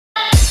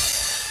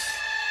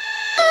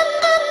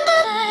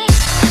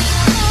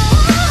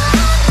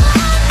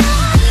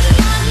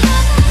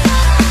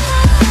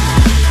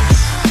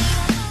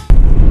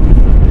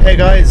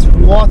guys,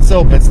 what's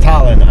up? It's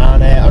Tallon,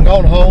 and I'm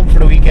going home for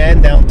the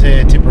weekend down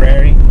to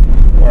Tipperary,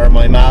 where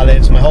my ma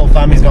lives. My whole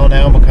family's going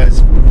down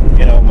because,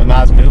 you know, my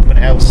ma's moving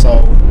house, so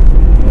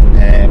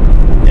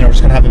you know, we're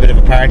just gonna have a bit of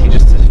a party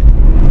just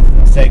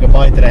to say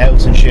goodbye to the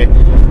house and shit.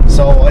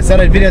 So I said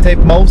I'd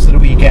videotape most of the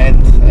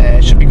weekend.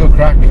 Should be good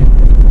crack.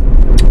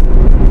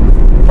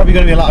 Probably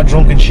going to be a lot of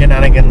drunken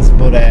shenanigans,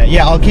 but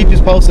yeah, I'll keep you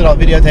posted. I'll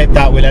videotape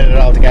that, we'll edit it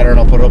all together, and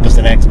I'll put it up as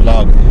the next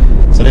vlog.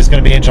 So this is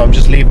going to be intro. I'm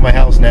just leaving my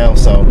house now,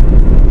 so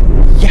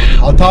yeah,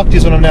 I'll talk to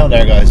you when I'm down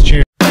there, guys.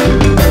 Cheers.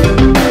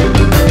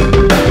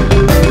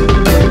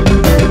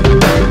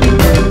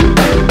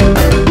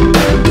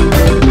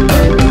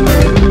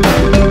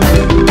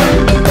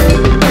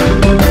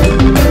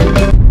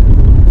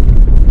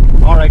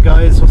 Alright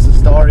guys, what's the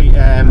story?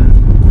 I'm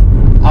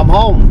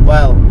home.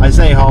 Well, I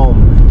say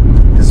home.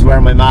 This is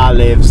where my ma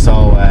lives,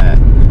 so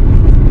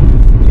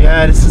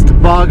yeah, this is the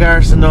bog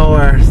arse of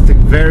nowhere. It's the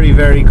very,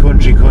 very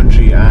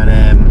country,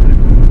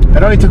 and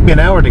it only took me an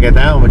hour to get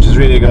down, which is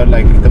really good.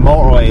 Like, the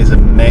motorway is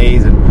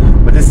amazing,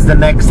 but this is the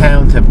next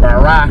town to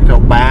Barack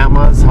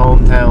Obama's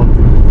hometown.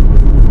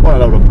 What a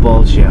load of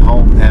bullshit,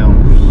 hometown.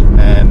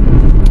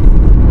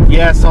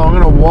 Yeah, so I'm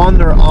gonna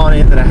wander on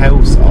into the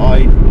house.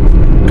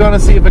 I'm gonna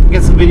see if I can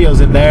get some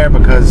videos in there,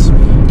 because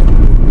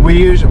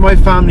my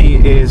family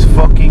is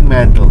fucking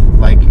mental.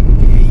 Like,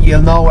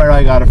 you'll know where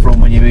I got it from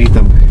when you meet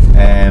them,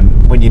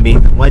 when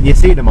you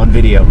see them on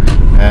video.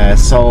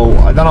 So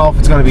I don't know if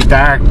it's going to be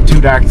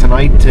too dark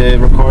tonight to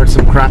record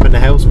some crap in the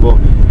house, but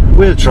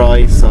we'll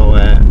try. So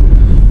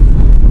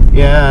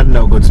yeah,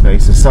 no good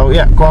spaces. So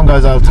yeah, go on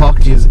guys, I'll talk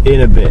to you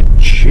in a bit.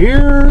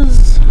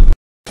 Cheers.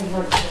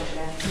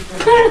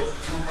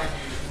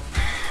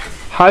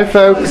 Hi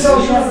folks.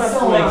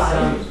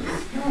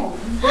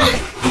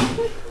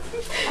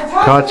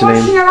 What's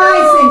washing your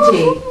eye,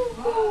 Cindy?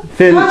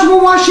 Phil, what you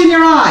were washing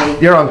your eye?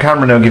 You're on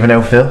camera now giving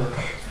out, Phil.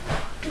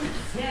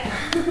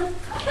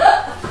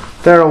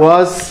 There I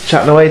was,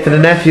 chatting away to the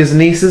nephews and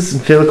nieces,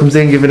 and Phil comes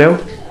in giving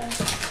out.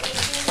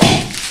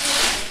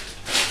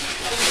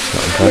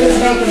 Phil was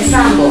making a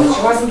sandwich,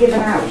 she wasn't giving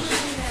out.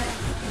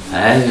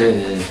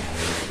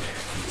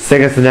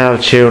 Sing us an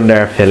old tune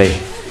there, Philly.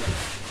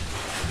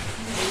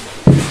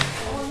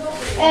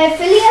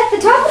 Philly, at the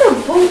top of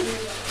the boat.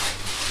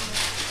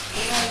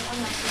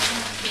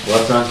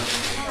 What's on?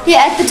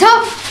 Yeah, at the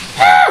top.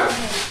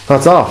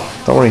 That's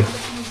off, don't worry.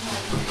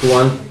 Go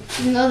on.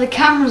 No, the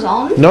camera's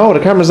on. No, the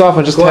camera's off,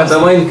 I just Go on, tested.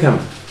 don't mind the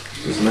camera.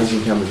 Just mention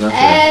the camera's not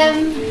there.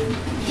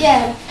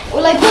 Yeah.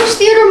 Well, I pushed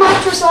the other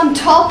mattress on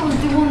top of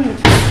the one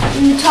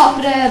in the top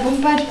of the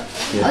bunk bed.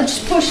 Yeah. I'll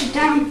just push it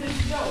down.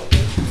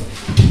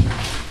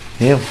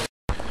 Yeah.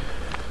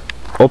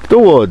 Up the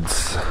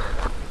woods.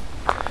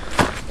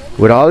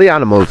 With all the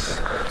animals.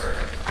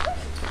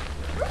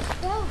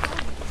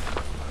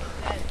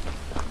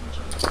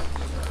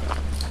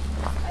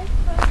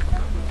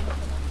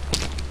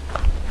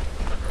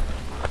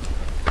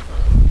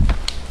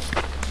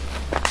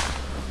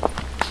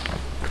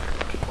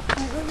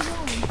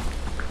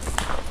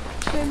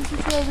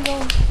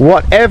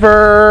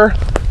 Whatever.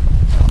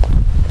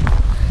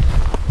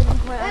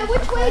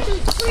 Which way?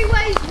 There's 3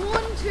 ways.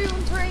 1, 2,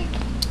 and 3.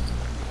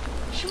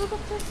 Should we go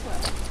this way?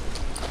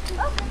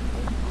 Okay.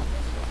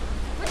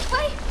 Which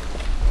way?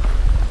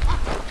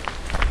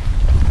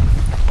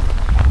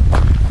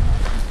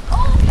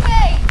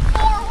 Okay,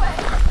 4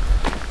 ways.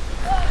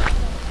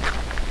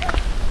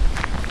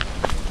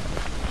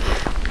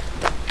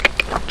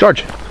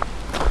 George.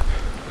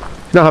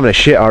 He's not having a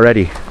shit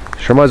already.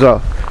 Sure, might as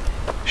well.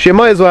 She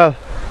might as well.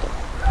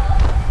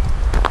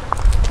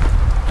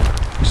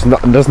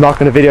 Just not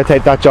going to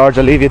videotape that, George.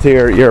 I'll leave you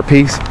to your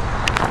piece.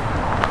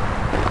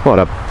 What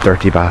a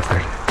dirty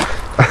bastard.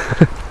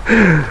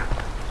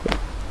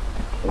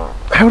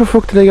 How the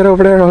fuck did they get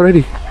over there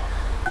already?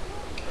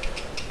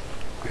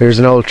 Here's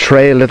an old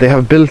trail that they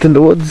have built in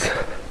the woods.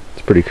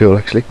 It's pretty cool,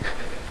 actually.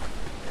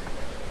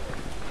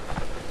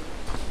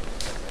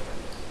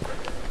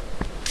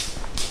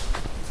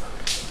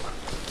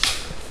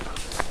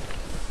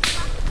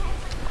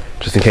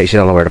 Just in case you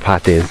don't know where the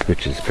path is,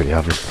 which is pretty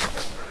obvious.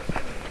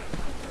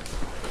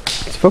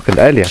 It's fucking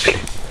deadly, actually.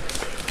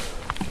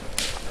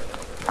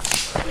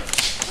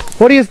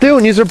 What are you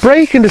doing? You're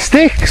breaking the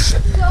sticks.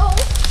 No,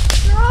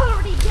 they're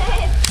already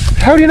dead.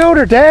 How do you know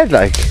they're dead,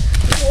 like?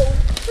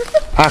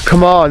 Ah,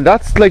 come on.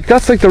 That's like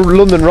the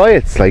London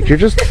riots. Like, you're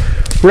just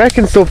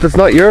wrecking stuff that's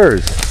not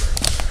yours.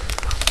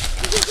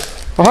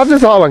 I'll have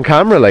this all on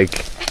camera,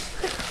 like.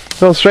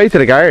 Go straight to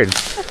the guards.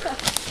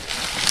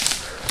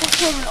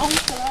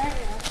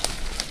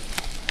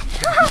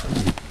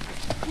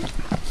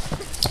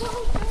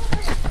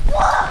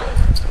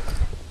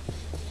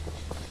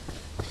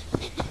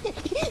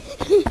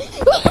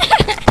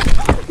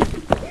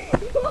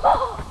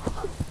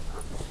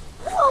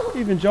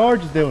 Even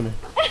George is doing it.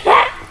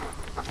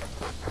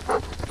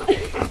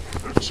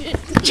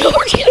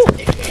 George is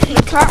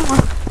the camera.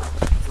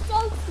 It's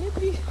all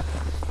slippy.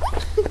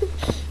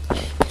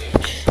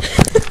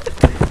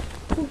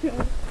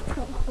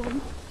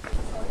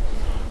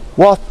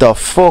 What the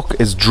fuck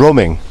is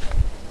drumming?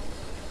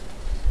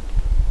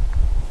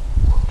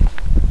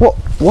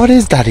 What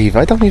is that, Eve?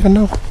 I don't even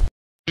know.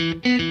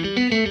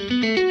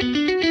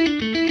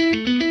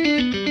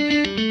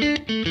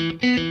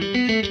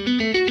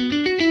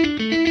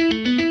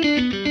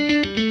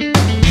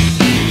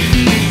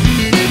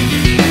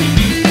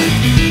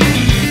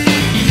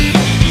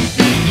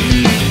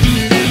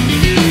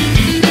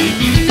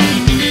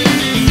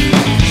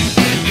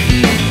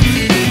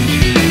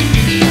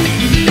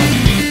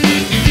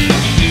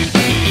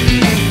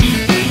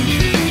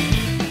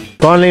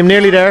 Go on, Liam,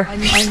 nearly there.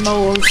 I'm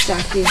old,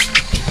 Jackie.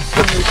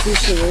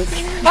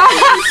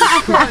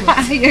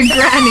 Your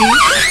granny.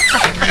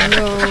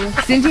 No.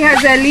 Cynthia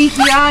has a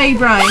leaky eye,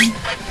 Brian.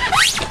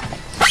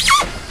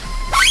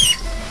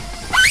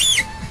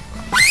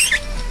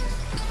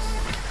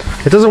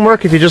 It doesn't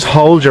work if you just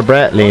hold your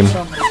breath, Liam.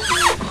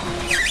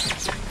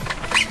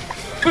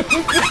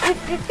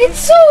 It's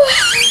so...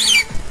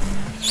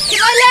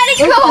 Can I let it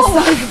go?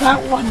 That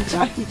one,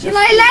 Jackie. Can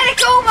I let it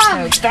go,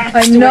 Mum?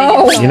 I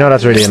know. You know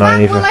that's really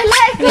annoying, Will Eva. I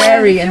let it go?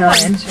 Very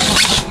annoying.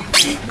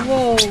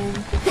 Whoa.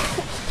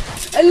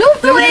 I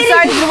love the Look way at the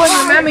size of the one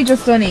your mammy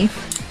just done, Eve.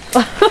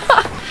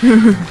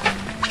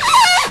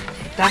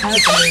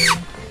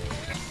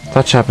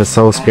 That chap is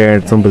so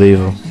scared, it's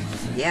unbelievable.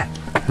 Yeah.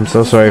 I'm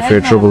so sorry for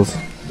your troubles.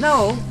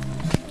 No.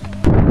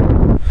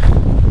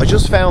 I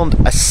just found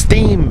a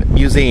steam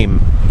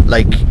museum,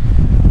 like,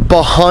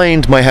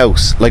 behind my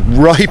house. Like,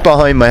 right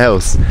behind my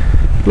house.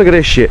 Look at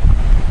this shit.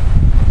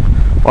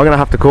 I'm gonna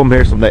have to come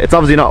here someday. It's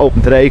obviously not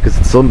open today because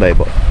it's Sunday,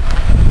 but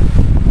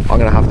I'm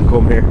gonna have to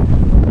come here.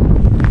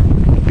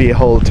 Be a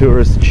whole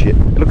tourist and shit.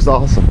 It looks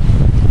awesome.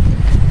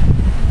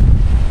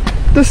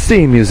 The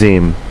Steam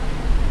Museum.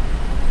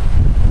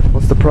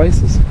 What's the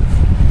prices?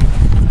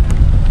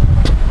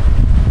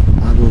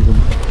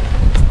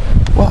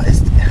 What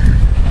is...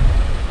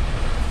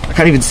 I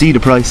can't even see the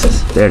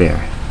prices. There they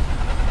are.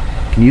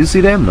 Can you see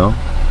them? No.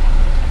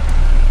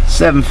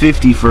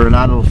 $7.50 for an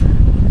adult,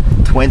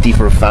 $20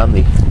 for a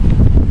family.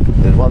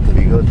 They'd want to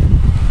be good.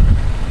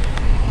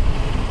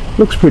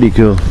 Looks pretty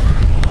cool.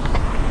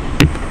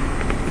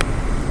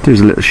 There's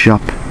a little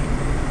shop.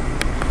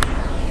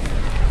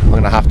 I'm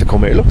gonna have to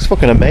come here. It looks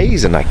fucking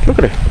amazing, like, look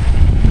at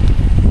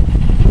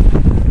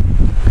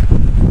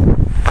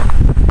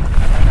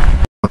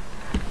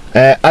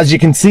it. As you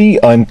can see,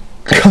 I'm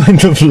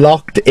kind of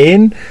locked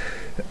in.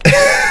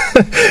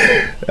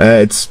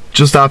 It's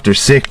just after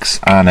 6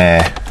 and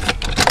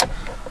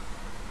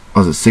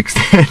was it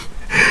 6:10?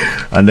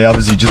 And they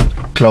obviously just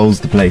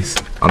closed the place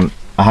and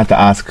I had to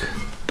ask.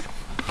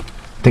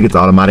 I think it's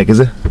automatic, is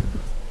it?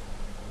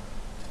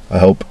 I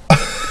hope.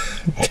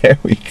 There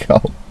we go.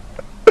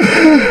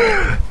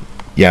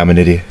 Yeah, I'm an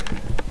idiot.